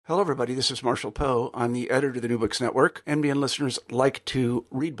Hello, everybody. This is Marshall Poe. I'm the editor of the New Books Network. NBN listeners like to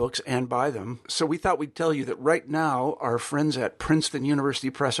read books and buy them. So we thought we'd tell you that right now, our friends at Princeton University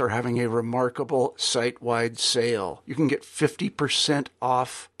Press are having a remarkable site-wide sale. You can get 50%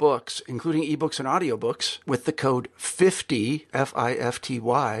 off books, including ebooks and audiobooks, with the code 50,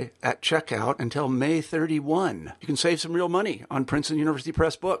 F-I-F-T-Y, at checkout until May 31. You can save some real money on Princeton University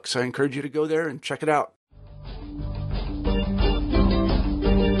Press books. I encourage you to go there and check it out.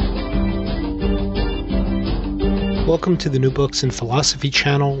 Welcome to the New Books in Philosophy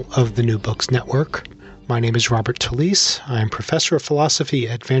channel of the New Books Network. My name is Robert Talisse. I am professor of philosophy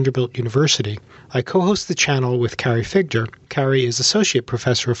at Vanderbilt University. I co-host the channel with Carrie Figdor. Carrie is associate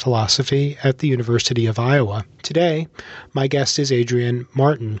professor of philosophy at the University of Iowa. Today, my guest is Adrienne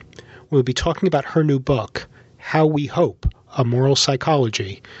Martin. We'll be talking about her new book, How We Hope, A Moral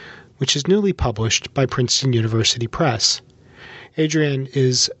Psychology, which is newly published by Princeton University Press. Adrienne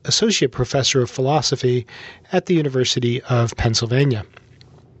is associate professor of philosophy at the University of Pennsylvania.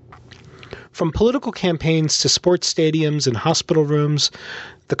 From political campaigns to sports stadiums and hospital rooms,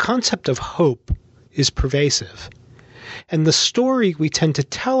 the concept of hope is pervasive. And the story we tend to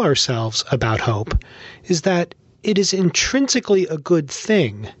tell ourselves about hope is that it is intrinsically a good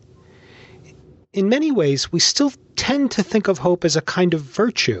thing. In many ways, we still tend to think of hope as a kind of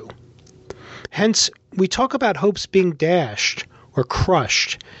virtue. Hence, we talk about hopes being dashed or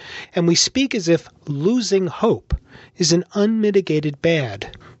crushed, and we speak as if losing hope is an unmitigated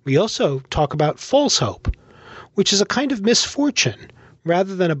bad. We also talk about false hope, which is a kind of misfortune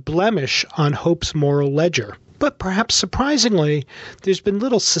rather than a blemish on hope's moral ledger. But perhaps surprisingly, there's been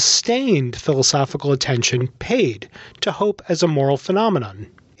little sustained philosophical attention paid to hope as a moral phenomenon.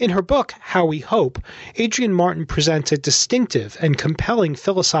 In her book, How We Hope, Adrienne Martin presents a distinctive and compelling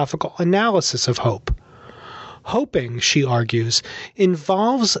philosophical analysis of hope. Hoping, she argues,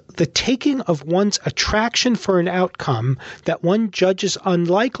 involves the taking of one's attraction for an outcome that one judges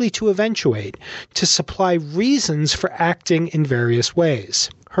unlikely to eventuate to supply reasons for acting in various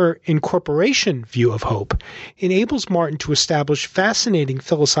ways. Her incorporation view of hope enables Martin to establish fascinating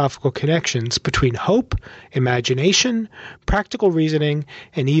philosophical connections between hope, imagination, practical reasoning,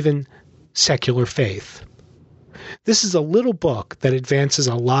 and even secular faith. This is a little book that advances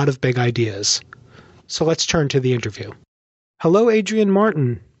a lot of big ideas. So let's turn to the interview. Hello, Adrienne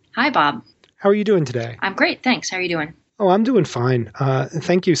Martin. Hi, Bob. How are you doing today? I'm great, thanks. How are you doing? Oh, I'm doing fine.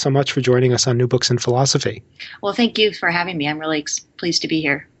 Thank you so much for joining us on New Books in Philosophy. Well, thank you for having me. I'm really pleased to be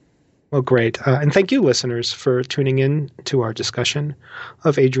here. Well, great. And thank you, listeners, for tuning in to our discussion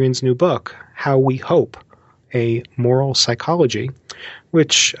of Adrienne's new book, How We Hope, A Moral Psychology,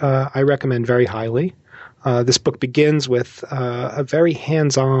 which I recommend very highly. This book begins with a very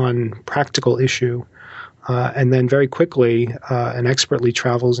hands-on, practical issue, and then very quickly and expertly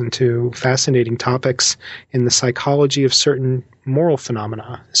travels into fascinating topics in the psychology of certain moral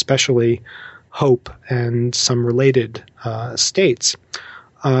phenomena, especially hope and some related states.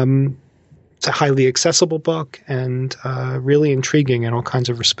 It's a highly accessible book and really intriguing in all kinds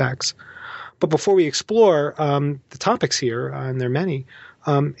of respects. But before we explore the topics here, and there are many,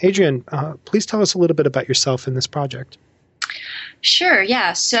 Adrienne, please tell us a little bit about yourself in this project. Sure,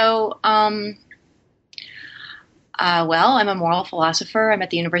 yeah. So, well, I'm a moral philosopher. I'm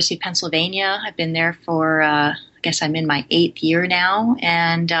at the University of Pennsylvania. I've been there for, I guess I'm in my 8th year now.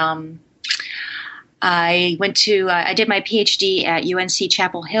 And I did my PhD at UNC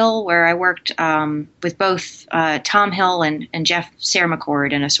Chapel Hill, where I worked with both Tom Hill and Jeff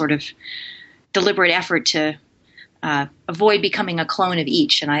Sarah-McCord in a sort of deliberate effort to avoid becoming a clone of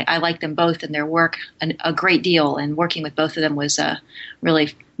each. And I like them both and their work a great deal. And working with both of them was a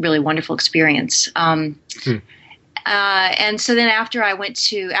really, really wonderful experience. And so then after I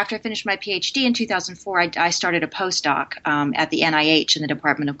finished my PhD in 2004, I started a postdoc at the NIH in the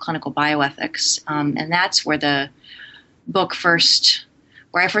Department of Clinical Bioethics. And that's where the book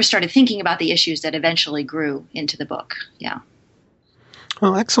where I first started thinking about the issues that eventually grew into the book. Yeah.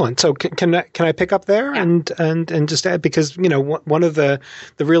 Well, excellent. So can I pick up there and just add, because one of the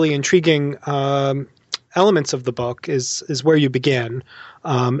really intriguing elements of the book is where you begin,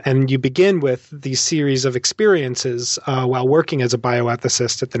 and you begin with these series of experiences while working as a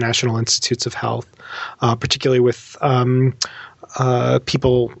bioethicist at the National Institutes of Health, particularly with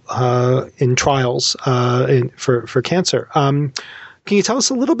people in trials for cancer. Can you tell us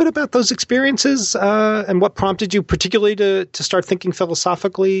a little bit about those experiences and what prompted you particularly to start thinking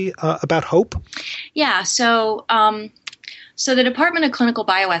philosophically about hope? Yeah, so So the Department of Clinical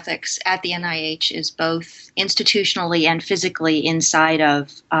Bioethics at the NIH is both institutionally and physically inside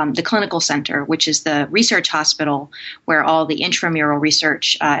of the clinical center, which is the research hospital where all the intramural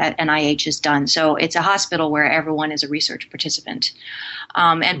research at NIH is done. So it's a hospital where everyone is a research participant.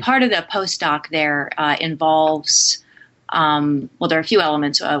 And part of the postdoc there involves, well, there are a few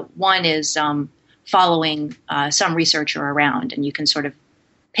elements. One is following some researcher around, and you can sort of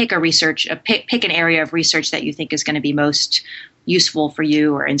pick pick an area of research that you think is going to be most useful for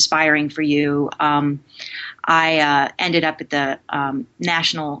you or inspiring for you. I ended up at the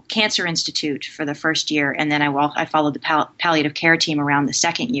National Cancer Institute for the first year, and then I followed the palliative care team around the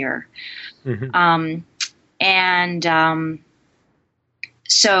second year. Mm-hmm.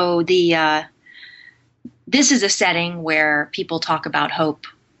 So this is a setting where people talk about hope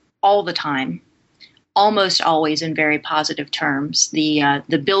all the time. Almost always in very positive terms.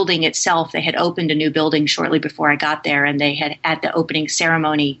 The building itself, they had opened a new building shortly before I got there, and they had, at the opening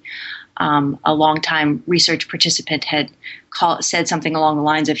ceremony, a longtime research participant had said something along the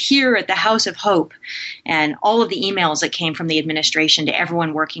lines of, "Here at the House of Hope," and all of the emails that came from the administration to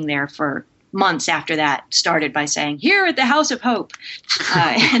everyone working there for months after that started by saying, "Here at the House of Hope."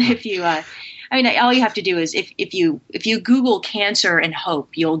 And if you, all you have to do is if you Google cancer and hope,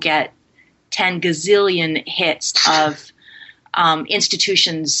 you'll get 10 gazillion hits of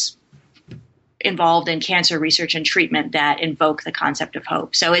institutions involved in cancer research and treatment that invoke the concept of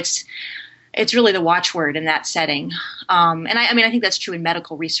hope. So it's really the watchword in that setting. And I think that's true in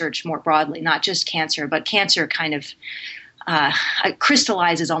medical research more broadly, not just cancer, but cancer kind of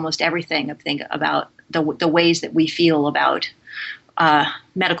crystallizes almost everything. I think about the ways that we feel about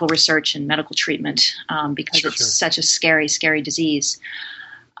medical research and medical treatment because it's such a scary, scary disease.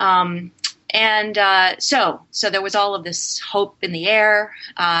 So there was all of this hope in the air.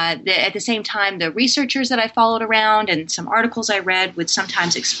 At the same time, the researchers that I followed around and some articles I read would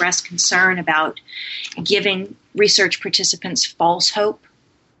sometimes express concern about giving research participants false hope.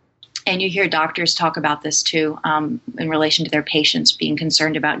 And you hear doctors talk about this too, in relation to their patients being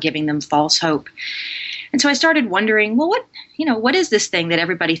concerned about giving them false hope. And so I started wondering, well, what is this thing that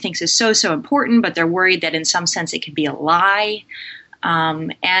everybody thinks is so, so important, but they're worried that in some sense it could be a lie?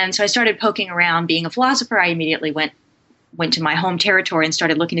 And so I started poking around. Being a philosopher, I immediately went to my home territory and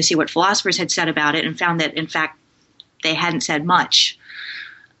started looking to see what philosophers had said about it, and found that, in fact, they hadn't said much.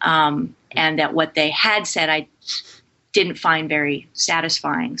 And that what they had said I didn't find very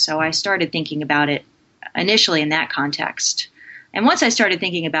satisfying. So I started thinking about it initially in that context. And once I started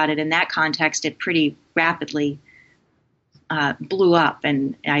thinking about it in that context, it pretty rapidly blew up.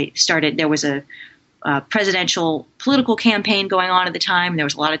 And there was a presidential political campaign going on at the time. There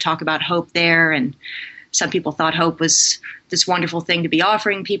was a lot of talk about hope there, and some people thought hope was this wonderful thing to be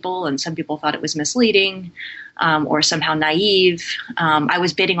offering people, and some people thought it was misleading or somehow naive. I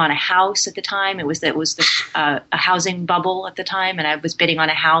was bidding on a house at the time. It was a housing bubble at the time, and I was bidding on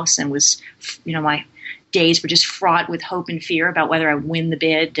a house, and my days were just fraught with hope and fear about whether I would win the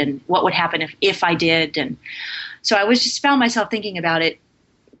bid and what would happen if I did. And so I found myself thinking about it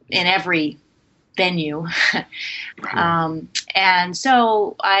in every venue. And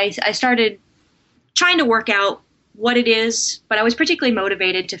so I started trying to work out what it is, but I was particularly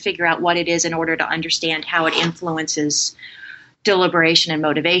motivated to figure out what it is in order to understand how it influences deliberation and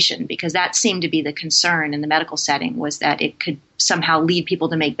motivation, because that seemed to be the concern in the medical setting, was that it could somehow lead people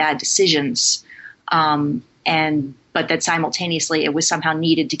to make bad decisions, but that simultaneously it was somehow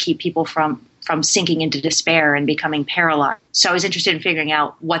needed to keep people from sinking into despair and becoming paralyzed. So I was interested in figuring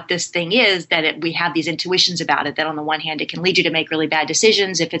out what this thing is that we have these intuitions about it, that on the one hand, it can lead you to make really bad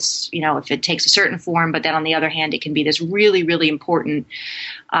decisions if it takes a certain form, but then on the other hand, it can be this really, really important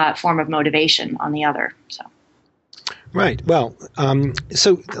form of motivation on the other. So. Right. Well,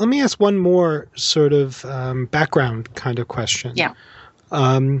 so let me ask one more sort of background kind of question. Yeah.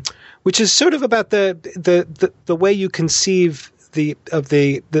 Which is sort of about the way you conceive the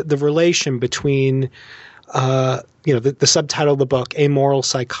relation between the subtitle of the book, Amoral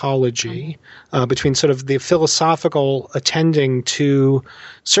Psychology, between sort of the philosophical attending to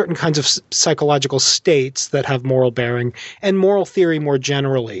certain kinds of psychological states that have moral bearing and moral theory more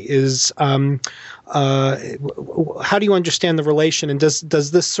generally. How do you understand the relation, and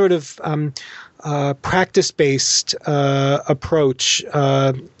does this sort of practice-based approach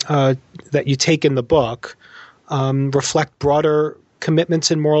that you take in the book reflect broader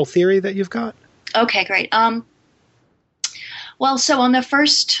commitments in moral theory that you've got? Okay, great. Well, so on the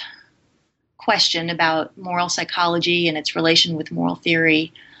first question about moral psychology and its relation with moral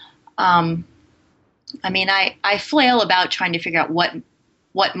theory, I flail about trying to figure out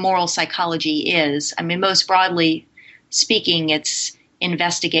what moral psychology is. I mean, most broadly, speaking, it's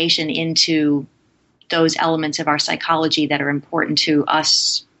investigation into those elements of our psychology that are important to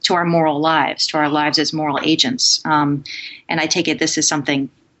us, to our moral lives, to our lives as moral agents. And I take it this is something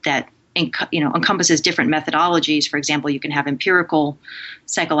that encompasses different methodologies. For example, you can have empirical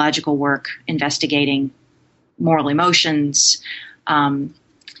psychological work investigating moral emotions,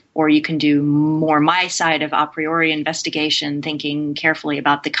 or you can do more my side of a priori investigation, thinking carefully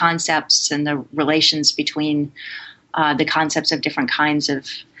about the concepts and the relations between the concepts of different kinds of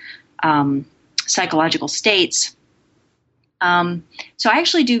psychological states. So I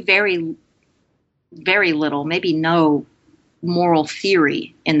actually do very, very little, maybe no moral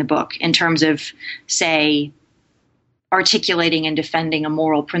theory in the book in terms of, say, articulating and defending a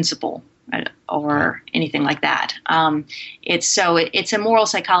moral principle or anything like that. It's a moral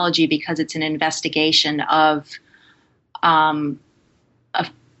psychology because it's an investigation of a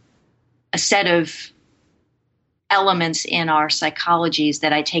set of elements in our psychologies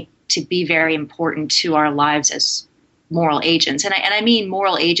that I take to be very important to our lives as moral agents. And I mean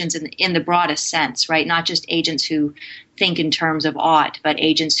moral agents in the broadest sense, right? Not just agents who think in terms of ought, but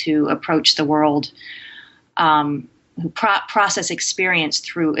agents who approach the world, who process experience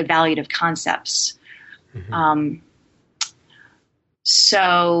through evaluative concepts. Mm-hmm.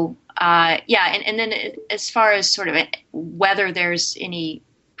 And then as far as sort of whether there's any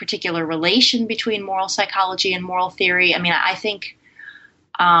particular relation between moral psychology and moral theory, I mean, I think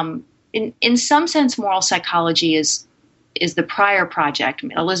in some sense, moral psychology is the prior project. I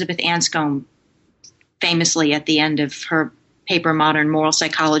mean, Elizabeth Anscombe famously at the end of her paper, Modern Moral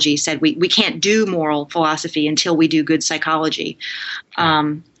Psychology, said we can't do moral philosophy until we do good psychology.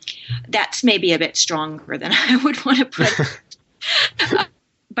 That's maybe a bit stronger than I would want to put it.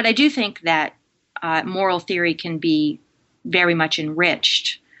 But I do think that moral theory can be very much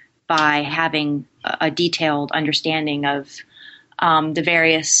enriched by having a detailed understanding of the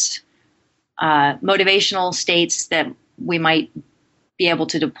various motivational states that we might be able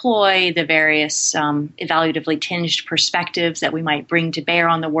to deploy, the various evaluatively tinged perspectives that we might bring to bear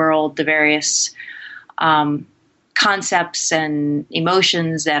on the world, the various concepts and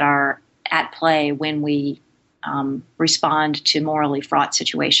emotions that are at play when we respond to morally fraught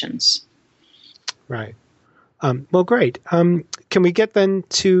situations. Right. Well, great. Can we get then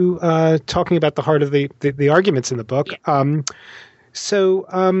to talking about the heart of the arguments in the book? Yeah.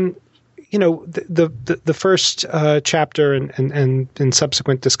 The first chapter and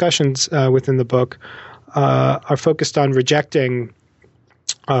subsequent discussions within the book are focused on rejecting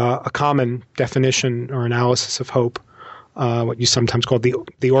a common definition or analysis of hope, what you sometimes call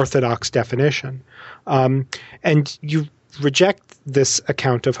the orthodox definition. And you reject this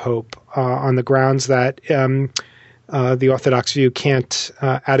account of hope on the grounds that the orthodox view can't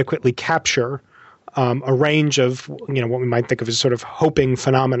adequately capture a range of, what we might think of as sort of hoping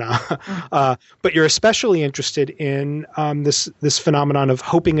phenomena. But you're especially interested in this phenomenon of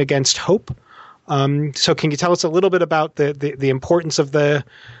hoping against hope. So can you tell us a little bit about the importance of the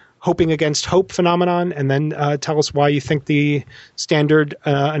hoping against hope phenomenon, and then tell us why you think the standard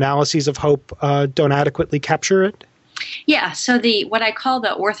analyses of hope don't adequately capture it? Yeah, so what I call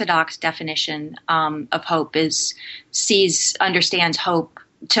the orthodox definition of hope understands hope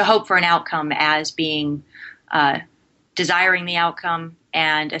for an outcome as being desiring the outcome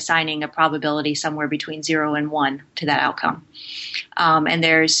and assigning a probability somewhere between 0 and 1 to that outcome. And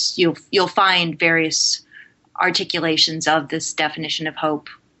you'll find various articulations of this definition of hope,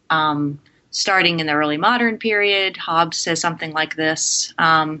 starting in the early modern period. Hobbes says something like this,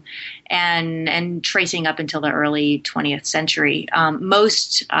 and tracing up until the early 20th century.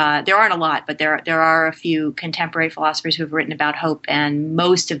 There aren't a lot, but there are a few contemporary philosophers who have written about hope, and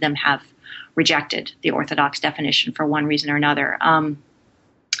most of them have rejected the orthodox definition for one reason or another.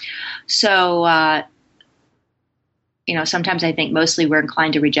 Sometimes I think mostly we're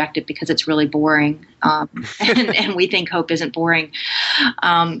inclined to reject it because it's really boring, and we think hope isn't boring.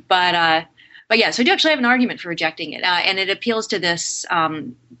 But yeah, so I do actually have an argument for rejecting it, and it appeals to this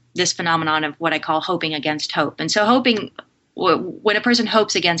phenomenon of what I call hoping against hope. And so when a person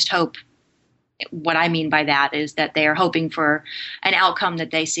hopes against hope, what I mean by that is that they are hoping for an outcome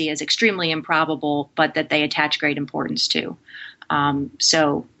that they see as extremely improbable, but that they attach great importance to.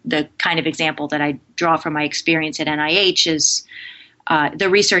 So the kind of example that I draw from my experience at NIH is the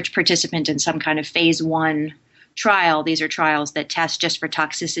research participant in some kind of phase 1 trial. These are trials that test just for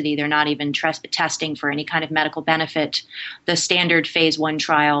toxicity. They're not even testing for any kind of medical benefit. The standard phase 1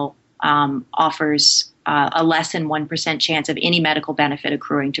 trial offers a less than 1% chance of any medical benefit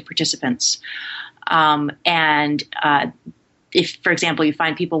accruing to participants. And if, for example, you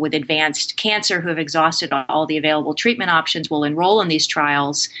find people with advanced cancer who have exhausted all the available treatment options will enroll in these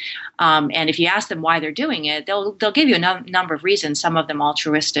trials. And if you ask them why they're doing it, they'll give you a number of reasons, some of them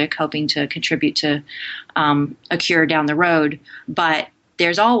altruistic, hoping to contribute to a cure down the road. But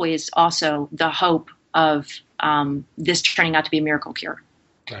there's always also the hope of this turning out to be a miracle cure.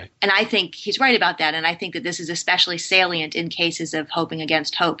 Right. And I think he's right about that. And I think that this is especially salient in cases of hoping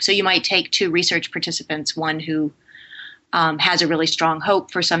against hope. So you might take two research participants, one who has a really strong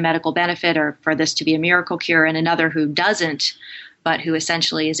hope for some medical benefit or for this to be a miracle cure, and another who doesn't, but who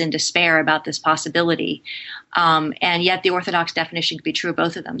essentially is in despair about this possibility. And yet the orthodox definition could be true of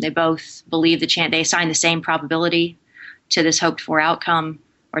both of them. They both believe they assign the same probability to this hoped for outcome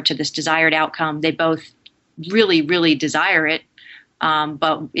or to this desired outcome. They both really, really desire it,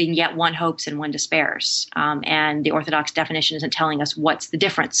 and yet one hopes and one despairs. And the orthodox definition isn't telling us what's the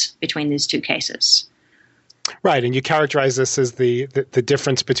difference between these two cases. Right, and you characterize this as the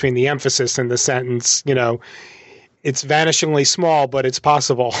difference between the emphasis in the sentence, it's vanishingly small, but it's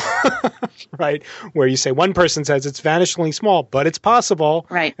possible, right? Where you say one person says it's vanishingly small, but it's possible,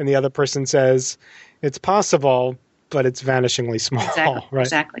 right? And the other person says it's possible, but it's vanishingly small, exactly. Right?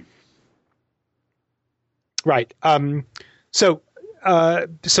 Exactly. Right. So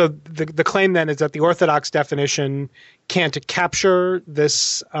the claim then is that the orthodox definition can't capture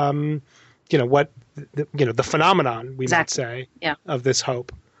this, the phenomenon, we might say, of this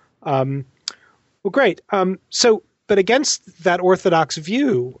hope. Well, great. But against that orthodox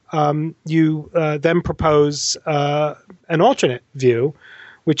view, you then propose an alternate view,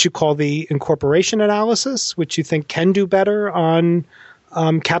 which you call the incorporation analysis, which you think can do better on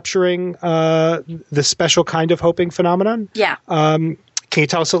capturing the special kind of hoping phenomenon. Yeah. Can you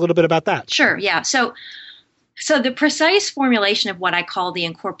tell us a little bit about that? Sure. Yeah. So the precise formulation of what I call the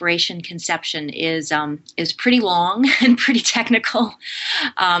incorporation conception is pretty long and pretty technical.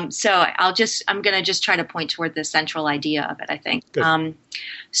 So I'm going to just try to point toward the central idea of it, I think.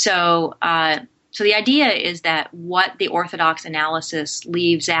 So the idea is that what the orthodox analysis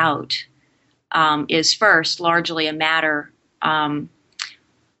leaves out is first largely a matter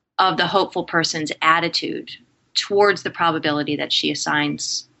of the hopeful person's attitude towards the probability that she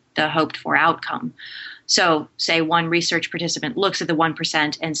assigns the hoped for outcome. So say one research participant looks at the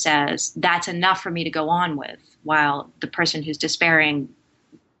 1% and says, that's enough for me to go on with, while the person who's despairing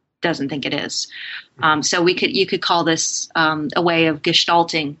doesn't think it is. So you could call this a way of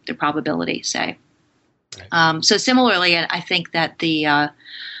gestalting the probability, say. Right. So similarly, I think that the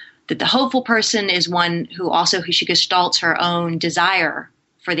hopeful person is one who she gestalts her own desire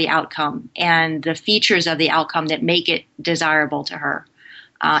for the outcome and the features of the outcome that make it desirable to her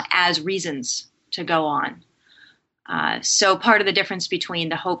as reasons to go on. So part of the difference between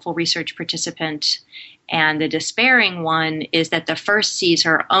the hopeful research participant and the despairing one is that the first sees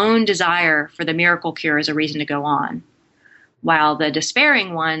her own desire for the miracle cure as a reason to go on, while the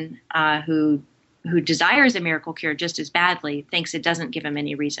despairing one, who desires a miracle cure just as badly, thinks it doesn't give him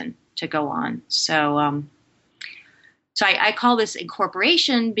any reason to go on. So I call this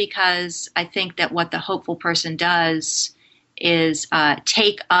incorporation because I think that what the hopeful person does is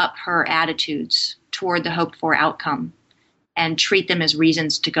take up her attitudes toward the hoped for outcome and treat them as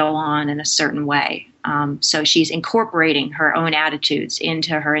reasons to go on in a certain way. So she's incorporating her own attitudes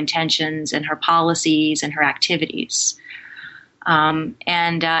into her intentions and her policies and her activities. And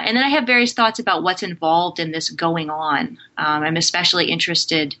then I have various thoughts about what's involved in this going on. I'm especially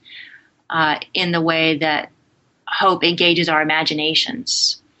interested in the way that hope engages our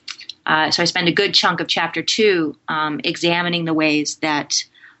imaginations. So I spend a good chunk of chapter 2 examining the ways that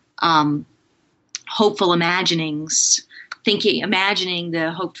hopeful imaginings, imagining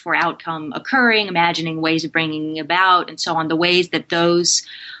the hoped for outcome occurring, imagining ways of bringing it about, and so on, the ways that those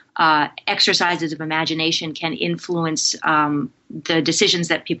exercises of imagination can influence the decisions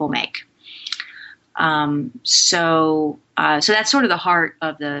that people make. So that's sort of the heart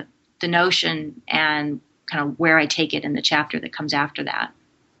of the notion and kind of where I take it in the chapter that comes after that.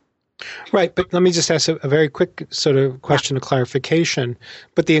 Right, but let me just ask a very quick sort of question of clarification.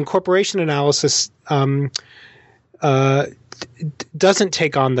 But the incorporation analysis doesn't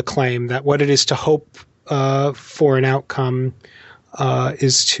take on the claim that what it is to hope for an outcome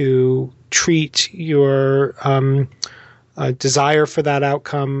is to treat your desire for that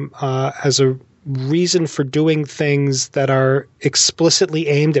outcome as a reason for doing things that are explicitly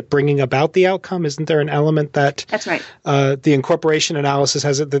aimed at bringing about the outcome. Isn't there an element that that's right? The incorporation analysis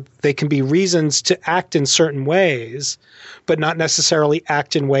has it that they can be reasons to act in certain ways, but not necessarily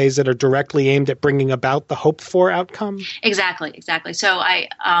act in ways that are directly aimed at bringing about the hoped for outcome? Exactly. So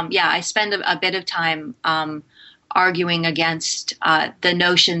I spend a bit of time arguing against the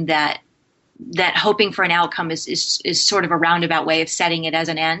notion that hoping for an outcome is sort of a roundabout way of setting it as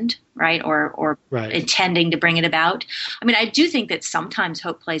an end, right? Or Right. intending to bring it about. I mean, I do think that sometimes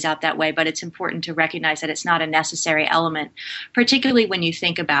hope plays out that way, but it's important to recognize that it's not a necessary element, particularly when you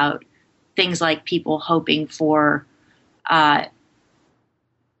think about things like people hoping for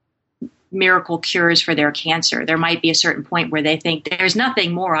miracle cures for their cancer. There might be a certain point where they think there's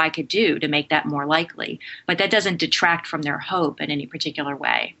nothing more I could do to make that more likely, but that doesn't detract from their hope in any particular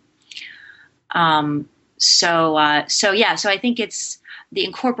way. So I think it's the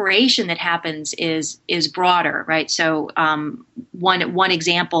incorporation that happens is broader, right? So, one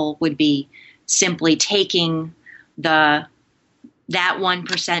example would be simply taking that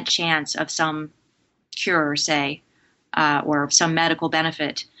 1% chance of some cure, say, or some medical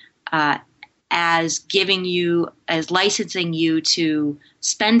benefit, as licensing you to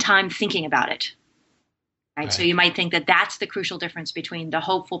spend time thinking about it. Right. So you might think that that's the crucial difference between the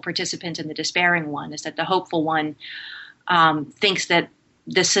hopeful participant and the despairing one, is that the hopeful one thinks that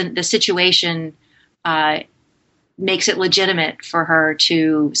the situation makes it legitimate for her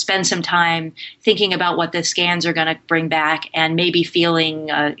to spend some time thinking about what the scans are going to bring back and maybe feeling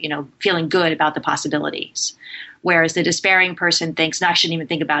good about the possibilities. Whereas the despairing person thinks, no, I shouldn't even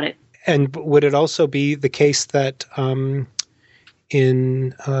think about it. And would it also be the case that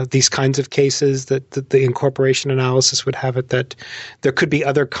in these kinds of cases that the incorporation analysis would have it that there could be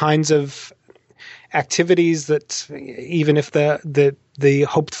other kinds of activities that even if the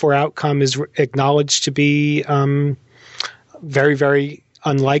hoped for outcome is acknowledged to be very, very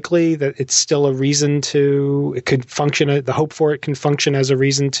unlikely, that it's still a reason it could function, the hope for it can function as a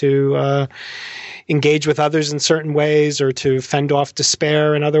reason to engage with others in certain ways or to fend off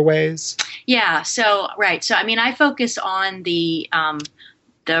despair in other ways? Yeah. So, right. So, I mean, I focus on the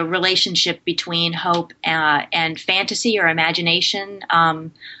relationship between hope and fantasy or imagination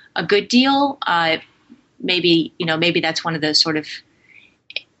a good deal. Maybe that's one of those sort of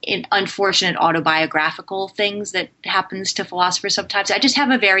unfortunate autobiographical things that happens to philosophers sometimes. I just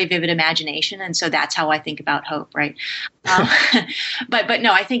have a very vivid imagination, and so that's how I think about hope, right? But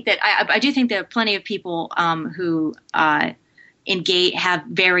no, I think that I do think there are plenty of people who have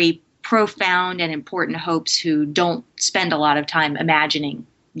very profound and important hopes who don't spend a lot of time imagining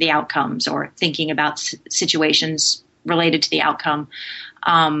the outcomes or thinking about situations related to the outcome,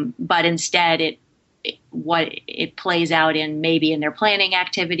 but instead it plays out maybe in their planning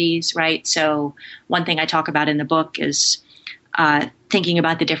activities, right? So one thing I talk about in the book is thinking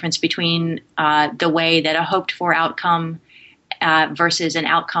about the difference between the way that a hoped for outcome versus an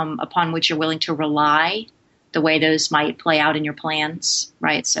outcome upon which you're willing to rely, the way those might play out in your plans,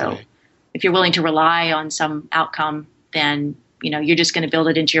 right? So if you're willing to rely on some outcome, then you're just going to build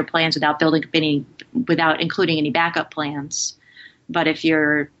it into your plans without including any backup plans. But if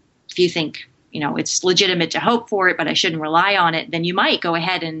you think it's legitimate to hope for it, but I shouldn't rely on it, then you might go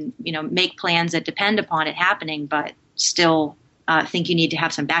ahead and, make plans that depend upon it happening, but still think you need to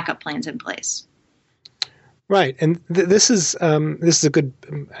have some backup plans in place. Right. And this is a good,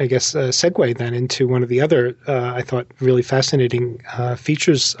 I guess, segue then into one of the other, I thought, really fascinating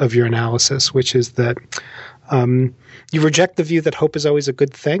features of your analysis, which is that you reject the view that hope is always a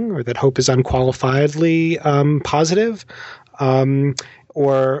good thing or that hope is unqualifiedly positive.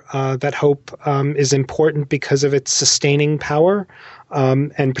 Or that hope is important because of its sustaining power.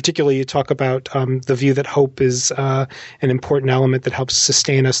 And particularly you talk about the view that hope is an important element that helps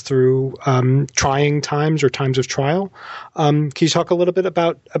sustain us through trying times or times of trial. Can you talk a little bit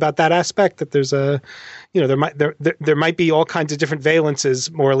about that aspect, that there's there might be all kinds of different valences,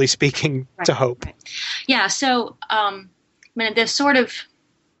 morally speaking, to hope? Right. Yeah. So, there's sort of,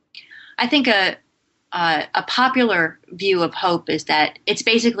 I think a popular view of hope is that it's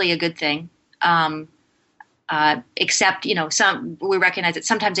basically a good thing, except we recognize that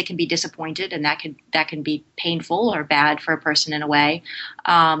sometimes it can be disappointed, and that can be painful or bad for a person in a way,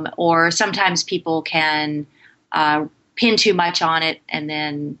 or sometimes people can pin too much on it and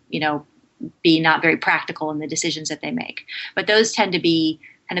then be not very practical in the decisions that they make. But those tend to be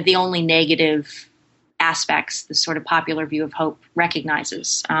kind of the only negative aspects the sort of popular view of hope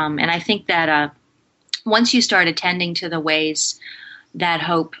recognizes, and I think that once you start attending to the ways that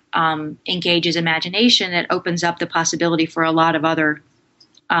hope engages imagination, it opens up the possibility for a lot of other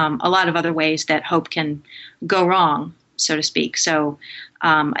ways that hope can go wrong, so to speak. So,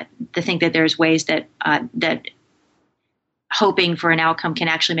 to think that there's ways that hoping for an outcome can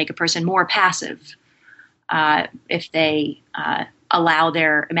actually make a person more passive if they allow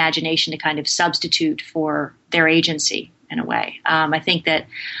their imagination to kind of substitute for their agency. in a way. I think that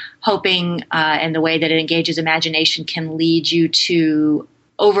hoping and the way that it engages imagination can lead you to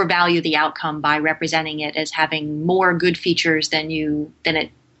overvalue the outcome by representing it as having more good features than you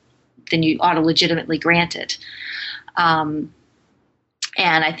ought to legitimately grant it. And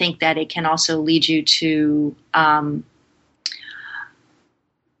I think that it can also lead you to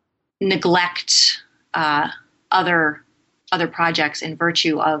neglect other projects in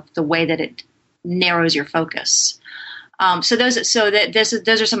virtue of the way that it narrows your focus. So those are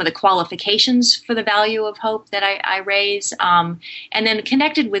some of the qualifications for the value of hope that I raise. And then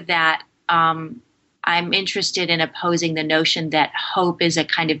connected with that, I'm interested in opposing the notion that hope is a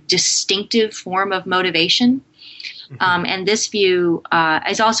kind of distinctive form of motivation. And this view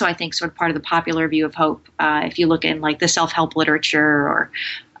is also, I think, sort of part of the popular view of hope. If you look in like the self-help literature or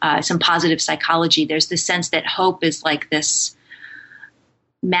some positive psychology, there's this sense that hope is like this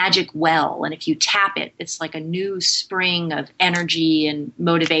magic well, and if you tap it, it's like a new spring of energy and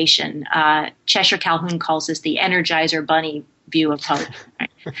motivation. Cheshire Calhoun calls this the Energizer Bunny view of hope.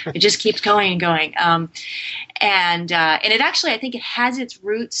 Right? It just keeps going and going. And it actually, I think it has its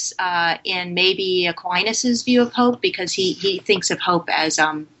roots in maybe Aquinas's view of hope, because he thinks of hope as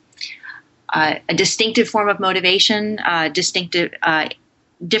a distinctive form of motivation,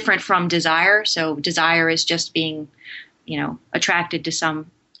 different from desire. So desire is just being, attracted to some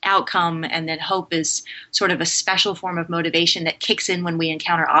outcome, and then hope is sort of a special form of motivation that kicks in when we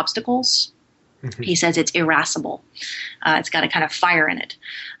encounter obstacles. Mm-hmm. He says it's irascible. It's got a kind of fire in it.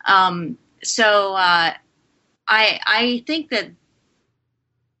 I think that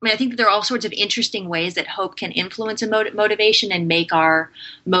there are all sorts of interesting ways that hope can influence a motivation and make our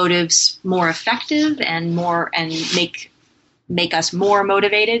motives more effective and make us more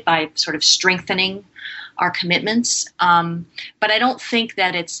motivated by sort of strengthening our commitments. But I don't think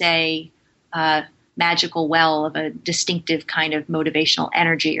that it's a magical well of a distinctive kind of motivational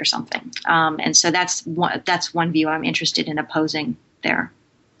energy or something. And so that's one view I'm interested in opposing there.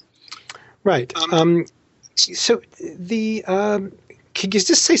 Right. So can you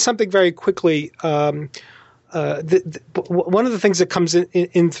just say something very quickly? One of the things that comes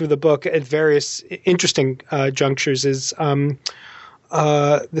in through the book at various interesting junctures is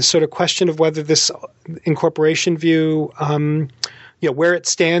the sort of question of whether this incorporation view, where it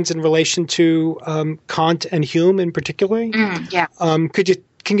stands in relation to Kant and Hume in particular. Yeah.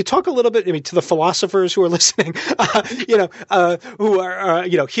 Can you talk a little bit, to the philosophers who are listening, who are,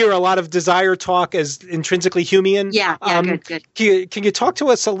 hear a lot of desire talk as intrinsically Humean? Yeah, good. Can you talk to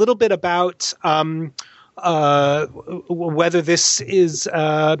us a little bit about whether this is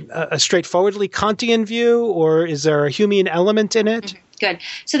a straightforwardly Kantian view, or is there a Humean element in it? Good.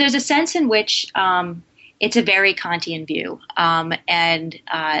 So there's a sense in which it's a very Kantian view, and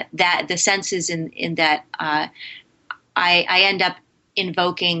that the sense is in that I end up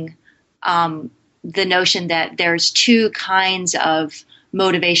invoking the notion that there's two kinds of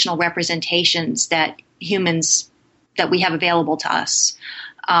motivational representations that we have available to us.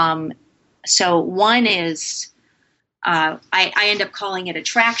 So one is, I end up calling it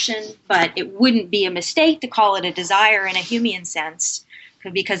attraction, but it wouldn't be a mistake to call it a desire in a Humean sense,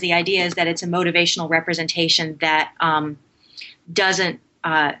 because the idea is that it's a motivational representation that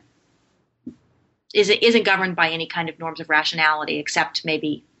isn't governed by any kind of norms of rationality, except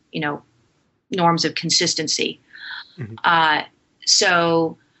maybe, norms of consistency. Mm-hmm.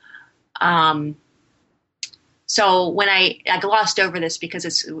 So when I glossed over this because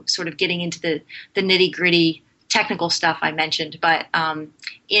it's sort of getting into the nitty-gritty technical stuff I mentioned, but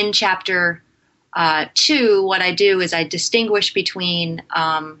in chapter 2, what I do is I distinguish between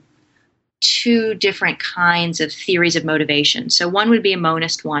two different kinds of theories of motivation. So one would be a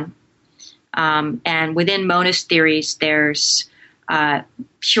monist one, and within monist theories, there's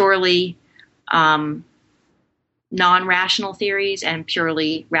purely non-rational theories and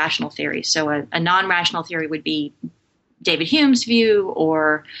purely rational theories. So a non-rational theory would be David Hume's view,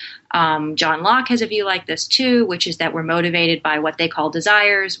 or John Locke has a view like this too, which is that we're motivated by what they call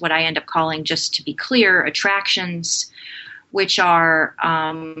desires, what I end up calling, just to be clear, attractions, which are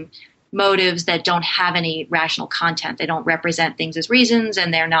motives that don't have any rational content. They don't represent things as reasons,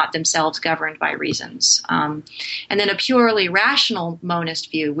 and they're not themselves governed by reasons. And then a purely rational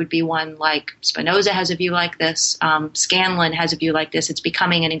monist view would be one like Spinoza has a view like this. Scanlon has a view like this. It's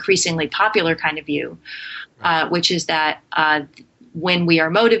becoming an increasingly popular kind of view, which is that when we are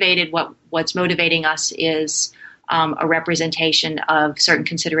motivated, what's motivating us is a representation of certain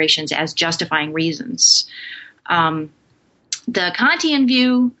considerations as justifying reasons. The Kantian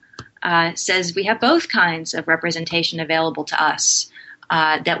view says we have both kinds of representation available to us.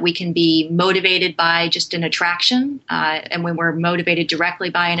 that we can be motivated by just an attraction. And when we're motivated directly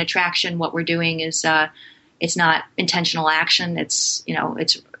by an attraction, what we're doing is it's not intentional action. It's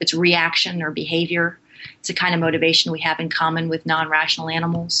reaction or behavior. It's a kind of motivation we have in common with non-rational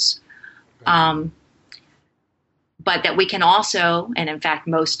animals. But that we can also, and in fact,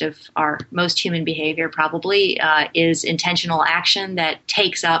 most human behavior probably is intentional action that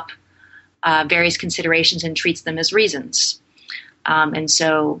takes up various considerations and treats them as reasons. And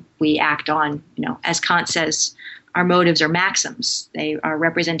so we act on, as Kant says, our motives are maxims. They are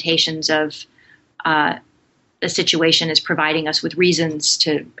representations of the situation as providing us with reasons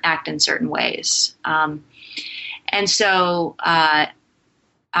to act in certain ways. And so I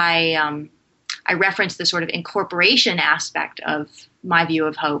reference the sort of incorporation aspect of my view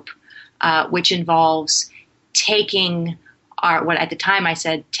of hope, which involves taking what at the time I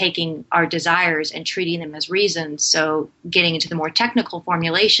said, taking our desires and treating them as reasons. So getting into the more technical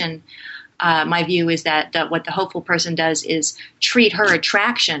formulation, my view is that what the hopeful person does is treat her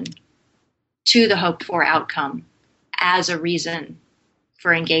attraction to the hoped for outcome as a reason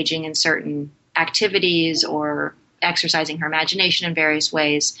for engaging in certain activities or exercising her imagination in various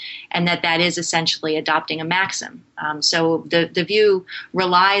ways, and that is essentially adopting a maxim. So the view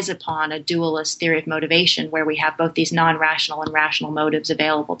relies upon a dualist theory of motivation where we have both these non-rational and rational motives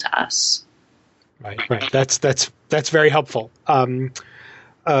available to us. Right. That's very helpful. So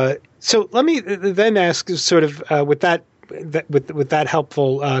let me then ask, sort of with that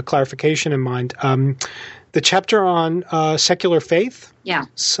helpful clarification in mind, the chapter on secular faith. Yeah.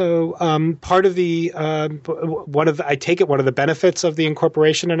 So part of the one of the benefits of the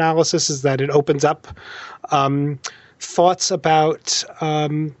incorporation analysis is that it opens up thoughts about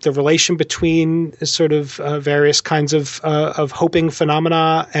the relation between sort of various kinds of hoping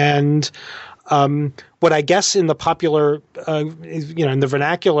phenomena and what I guess in the popular, in the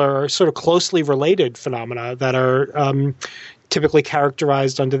vernacular, are sort of closely related phenomena that are typically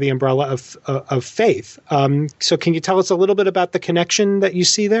characterized under the umbrella of faith. So can you tell us a little bit about the connection that you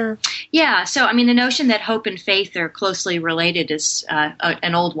see there? Yeah. So, the notion that hope and faith are closely related is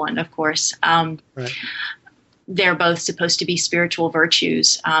an old one, of course. Right. They're both supposed to be spiritual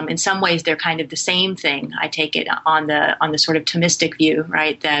virtues. In some ways, they're kind of the same thing. I take it on the sort of Thomistic view,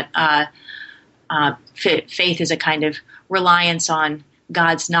 right? That faith is a kind of reliance on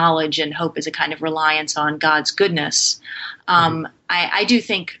God's knowledge, and hope is a kind of reliance on God's goodness. I do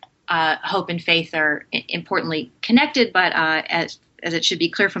think hope and faith are importantly connected, but as it should be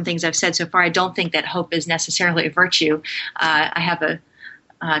clear from things I've said so far, I don't think that hope is necessarily a virtue. I have a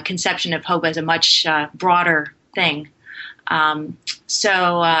conception of hope as a much broader thing.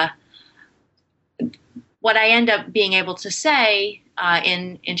 So what I end up being able to say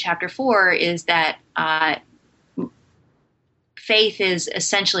in Chapter 4 is that faith is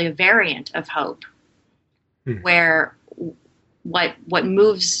essentially a variant of hope, where what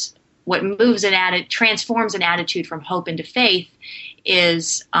transforms an attitude from hope into faith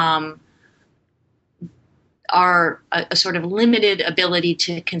is a sort of limited ability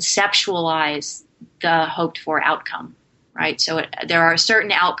to conceptualize the hoped for outcome, right? So there are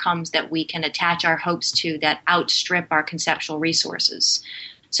certain outcomes that we can attach our hopes to that outstrip our conceptual resources.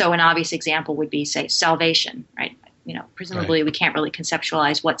 So an obvious example would be, say, salvation, right? Presumably we can't really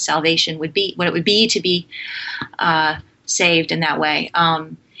conceptualize what salvation would be, what it would be to be saved in that way.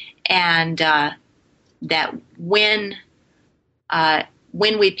 And that when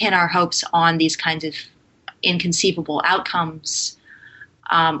we pin our hopes on these kinds of inconceivable outcomes,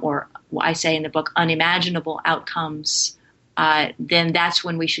 or I say in the book, unimaginable outcomes, then that's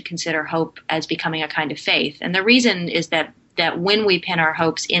when we should consider hope as becoming a kind of faith. And the reason is that when we pin our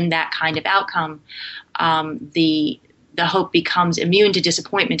hopes in that kind of outcome, the hope becomes immune to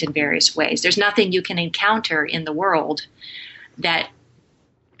disappointment in various ways. There's nothing you can encounter in the world that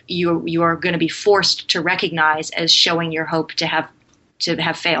you are going to be forced to recognize as showing your hope to have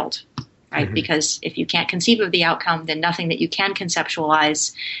failed, right? Mm-hmm. Because if you can't conceive of the outcome, then nothing that you can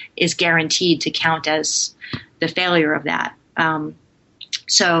conceptualize is guaranteed to count as the failure of that.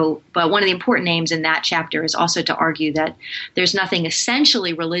 But one of the important aims in that chapter is also to argue that there's nothing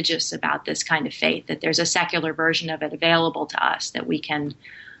essentially religious about this kind of faith, that there's a secular version of it available to us, that we can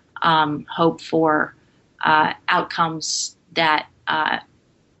hope for outcomes that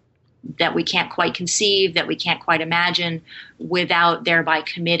we can't quite conceive, that we can't quite imagine, without thereby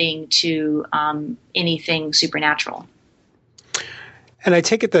committing to anything supernatural. And I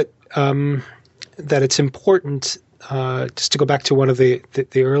take it that it's important, just to go back to one of the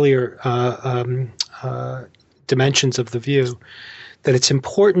earlier dimensions of the view, that it's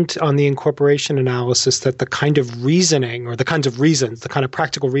important on the incorporation analysis that the kind of reasoning or the kinds of reasons, the kind of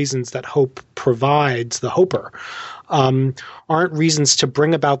practical reasons that hope provides the hoper, aren't reasons to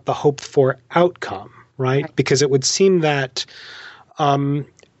bring about the hoped for outcome, right? Because it would seem that,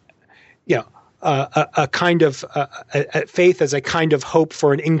 a kind of faith as a kind of hope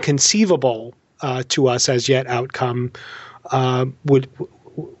for an inconceivable to us as yet outcome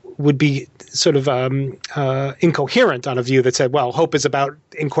would be sort of incoherent on a view that said, well, hope is about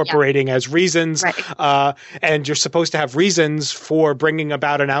incorporating as reasons, right. And you're supposed to have reasons for bringing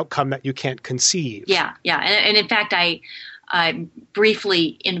about an outcome that you can't conceive. Yeah. And in fact, I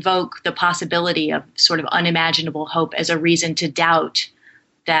briefly invoke the possibility of sort of unimaginable hope as a reason to doubt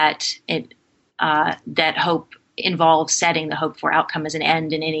that that hope involves setting the hope for outcome as an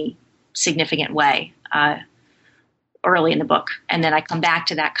end in any significant way early in the book. And then I come back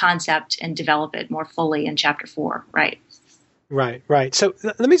to that concept and develop it more fully in chapter 4, right? Right. So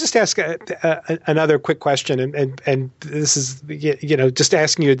let me just ask another quick question, and this is just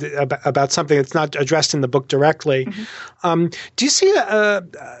asking you about something that's not addressed in the book directly. Mm-hmm. Do you see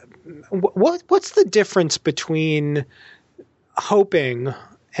what's the difference between hoping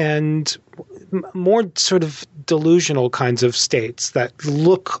and more sort of delusional kinds of states that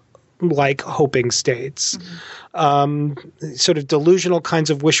look like hoping states, mm-hmm. Sort of delusional kinds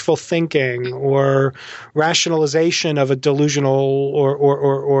of wishful thinking or rationalization of a delusional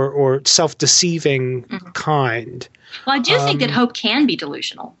or self-deceiving mm-hmm. kind? Well, I do think that hope can be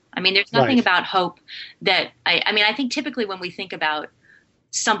delusional. I mean, there's nothing about hope that I think typically when we think about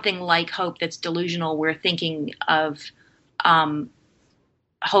something like hope that's delusional, we're thinking of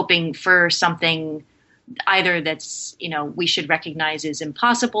hoping for something either that's, we should recognize as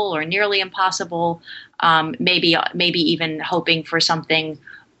impossible or nearly impossible, maybe even hoping for something,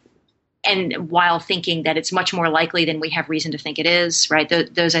 and while thinking that it's much more likely than we have reason to think it is, right?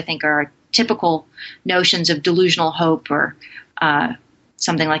 Those, I think, are typical notions of delusional hope or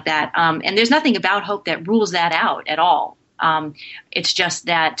something like that. And there's nothing about hope that rules that out at all. It's just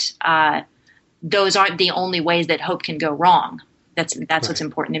that those aren't the only ways that hope can go wrong. That's right. What's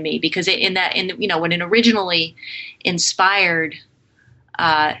important to me, because when it originally inspired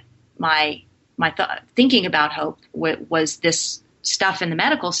my thinking about hope was this stuff in the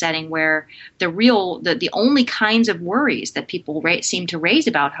medical setting where the only kinds of worries that people seem to raise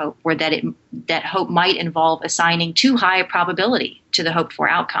about hope were that hope might involve assigning too high a probability to the hoped for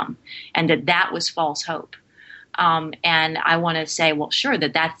outcome, and that was false hope. And I want to say, well, sure,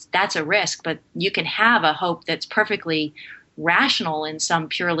 that's a risk, but you can have a hope that's perfectly rational in some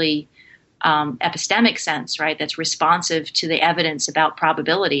purely epistemic sense, right? That's responsive to the evidence about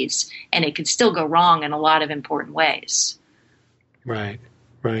probabilities, and it could still go wrong in a lot of important ways. Right.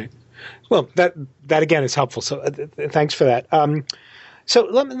 Well, that again is helpful. So thanks for that. So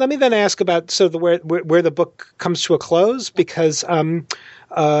let me then ask about where the book comes to a close, because even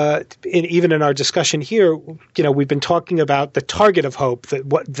in our discussion here, we've been talking about the target of hope,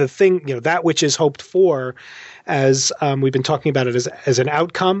 that which is hoped for, as we've been talking about it as an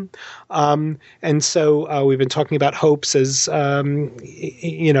outcome, and so we've been talking about hopes as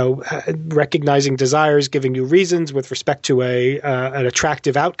recognizing desires, giving you reasons with respect to an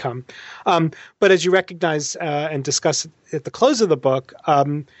attractive outcome. But as you recognize and discuss at the close of the book,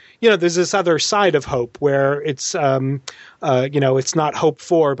 there's this other side of hope where it's it's not hope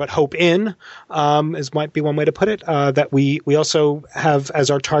for but hope in, as might be one way to put it. That we also have as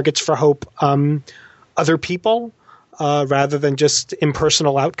our targets for hope other people rather than just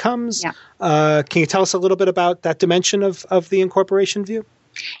impersonal outcomes. Yeah. Can you tell us a little bit about that dimension of the incorporation view?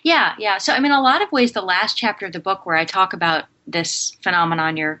 Yeah. So, in a lot of ways, the last chapter of the book where I talk about this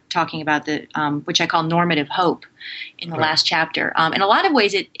phenomenon you're talking about, which I call normative hope in the last chapter, in a lot of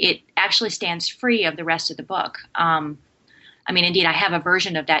ways, it actually stands free of the rest of the book. Indeed, I have a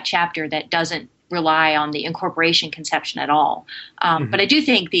version of that chapter that doesn't rely on the incorporation conception at all. But I do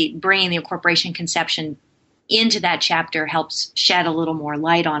think bringing the incorporation conception into that chapter helps shed a little more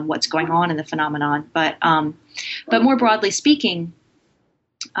light on what's going on in the phenomenon. But more broadly speaking,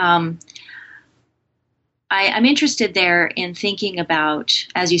 I'm interested there in thinking about,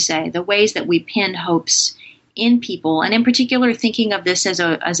 as you say, the ways that we pin hopes in people, and in particular thinking of this as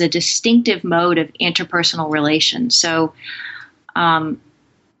a distinctive mode of interpersonal relations. So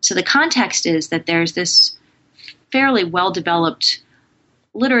the context is that there's this fairly well-developed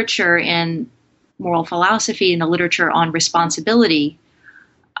literature in moral philosophy and the literature on responsibility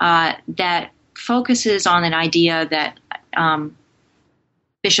that focuses on an idea that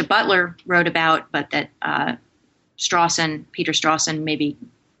Bishop Butler wrote about, but that Peter Strawson maybe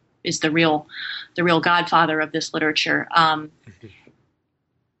is the real godfather of this literature.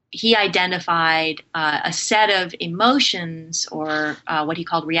 he identified a set of emotions, or what he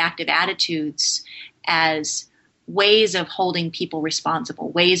called reactive attitudes, as ways of holding people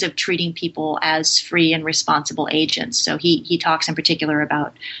responsible, ways of treating people as free and responsible agents. So he talks in particular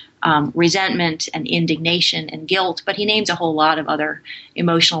about resentment and indignation and guilt, but he names a whole lot of other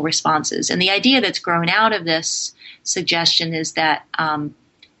emotional responses. And the idea that's grown out of this suggestion is that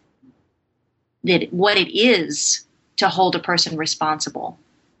that what it is to hold a person responsible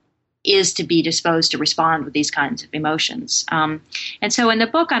is to be disposed to respond with these kinds of emotions. And so in the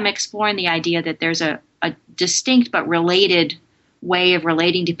book, I'm exploring the idea that there's a distinct but related way of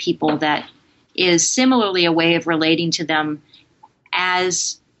relating to people that is similarly a way of relating to them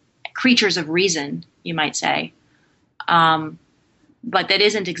as creatures of reason, you might say, but that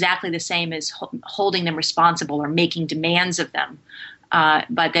isn't exactly the same as holding them responsible or making demands of them,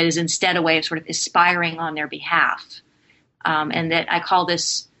 but that is instead a way of sort of aspiring on their behalf. And that I call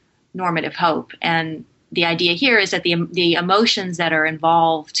this normative hope. And the idea here is that the emotions that are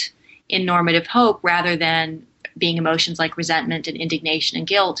involved in normative hope, rather than being emotions like resentment and indignation and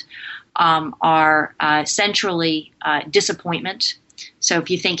guilt, are centrally disappointment. So if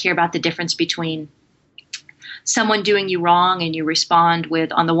you think here about the difference between someone doing you wrong and you respond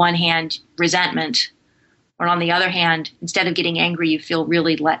with, on the one hand, resentment, or on the other hand, instead of getting angry, you feel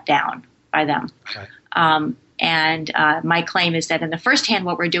really let down by them. Okay. And my claim is that in the first hand,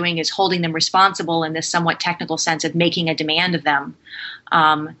 what we're doing is holding them responsible in this somewhat technical sense of making a demand of them.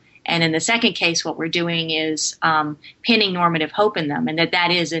 And in the second case, what we're doing is pinning normative hope in them, and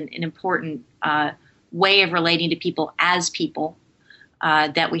that is an important way of relating to people as people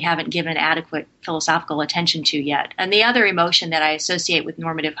that we haven't given adequate philosophical attention to yet. And the other emotion that I associate with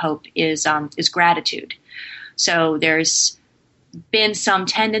normative hope is gratitude. So there's been some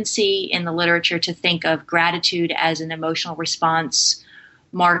tendency in the literature to think of gratitude as an emotional response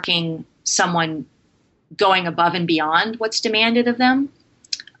marking someone going above and beyond what's demanded of them.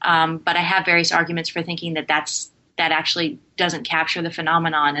 But I have various arguments for thinking that actually doesn't capture the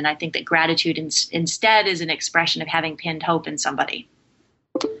phenomenon. And I think that gratitude instead is an expression of having pinned hope in somebody.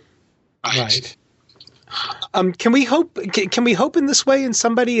 Right. Can we hope in this way in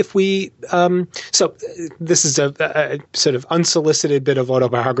somebody if we so this is a sort of unsolicited bit of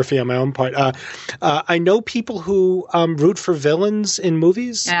autobiography on my own part. I know people who root for villains in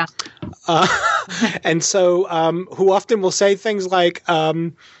movies. Yeah. And so who often will say things like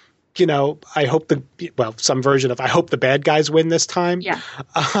I hope some version of I hope the bad guys win this time. Yeah.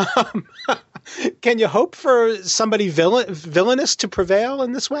 Can you hope for somebody villainous to prevail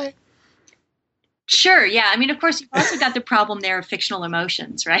in this way? Sure. Yeah. I mean, of course, you've also got the problem there of fictional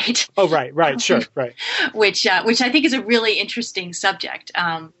emotions, right? Oh, right. Sure. Right. Which I think is a really interesting subject.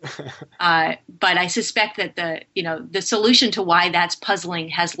 But I suspect that the solution to why that's puzzling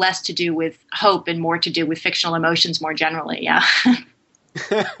has less to do with hope and more to do with fictional emotions more generally. Yeah.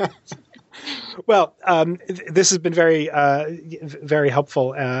 Well, this has been very, very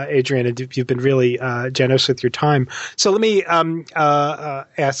helpful, Adrienne, and you've been really generous with your time. So let me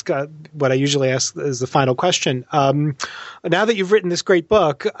ask what I usually ask as the final question. Now that you've written this great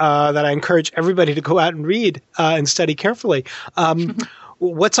book that I encourage everybody to go out and read and study carefully,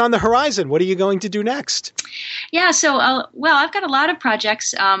 what's on the horizon? What are you going to do next? Yeah, so I've got a lot of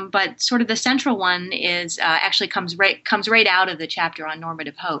projects, but sort of the central one is actually comes right out of the chapter on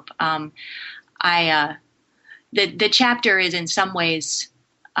normative hope. The chapter is in some ways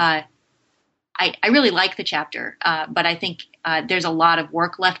I really like the chapter, but I think there's a lot of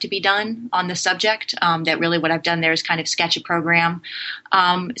work left to be done on the subject. That really what I've done there is kind of sketch a program.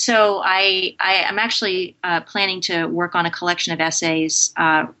 So I'm actually planning to work on a collection of essays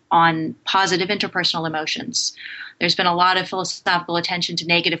on positive interpersonal emotions. There's been a lot of philosophical attention to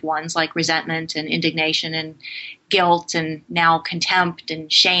negative ones like resentment and indignation and guilt and now contempt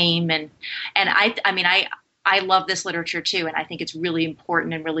and shame. And I love this literature too, and I think it's really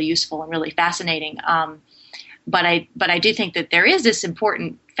important and really useful and really fascinating. But I do think that there is this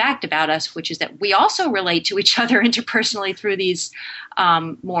important fact about us, which is that we also relate to each other interpersonally through these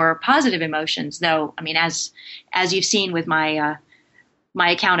more positive emotions. Though, I mean, as you've seen with my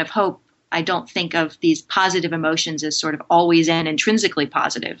account of hope, I don't think of these positive emotions as sort of always and intrinsically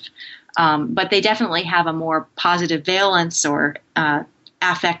positive, but they definitely have a more positive valence or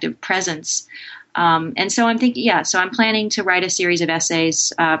affective presence. And so I'm thinking, so I'm planning to write a series of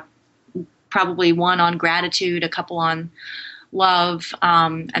essays, probably one on gratitude, a couple on love.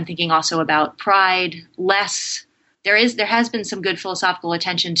 I'm thinking also about pride. There has been some good philosophical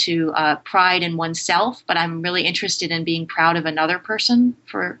attention to pride in oneself, but I'm really interested in being proud of another person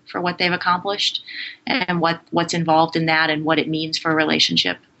for what they've accomplished and what's involved in that and what it means for a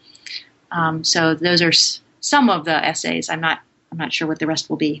relationship. So those are some of the essays. I'm not sure what the rest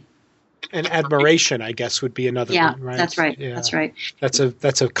will be. And admiration, I guess, would be another one, right? That's right. Yeah. That's right.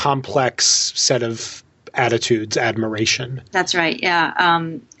 That's a complex set of attitudes, admiration. That's right, yeah.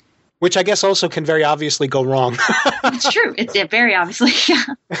 Which I guess also can very obviously go wrong. It's true. It's very obviously. Yeah.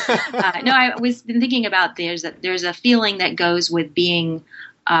 No, I was been thinking about there's a feeling that goes with being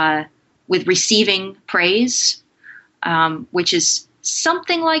with receiving praise, which is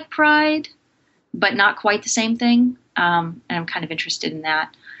something like pride, but not quite the same thing. And I'm kind of interested in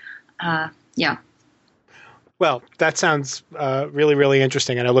that. Yeah. Well, that sounds really, really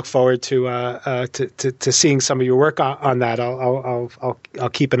interesting, and I look forward to seeing some of your work on that. I'll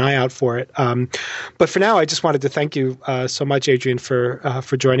keep an eye out for it. But for now, I just wanted to thank you so much, Adrienne,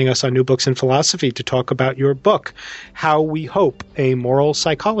 for joining us on New Books in Philosophy to talk about your book, How We Hope: A Moral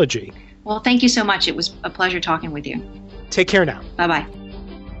Psychology. Well, thank you so much. It was a pleasure talking with you. Take care now. Bye-bye.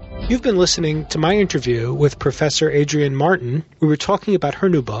 You've been listening to my interview with Professor Adrienne Martin. We were talking about her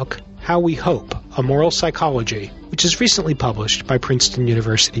new book, How We Hope: A Moral Psychology, which is recently published by Princeton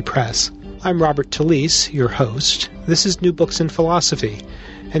University Press. I'm Robert Talisse, your host. This is New Books in Philosophy,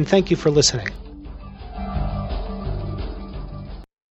 and thank you for listening.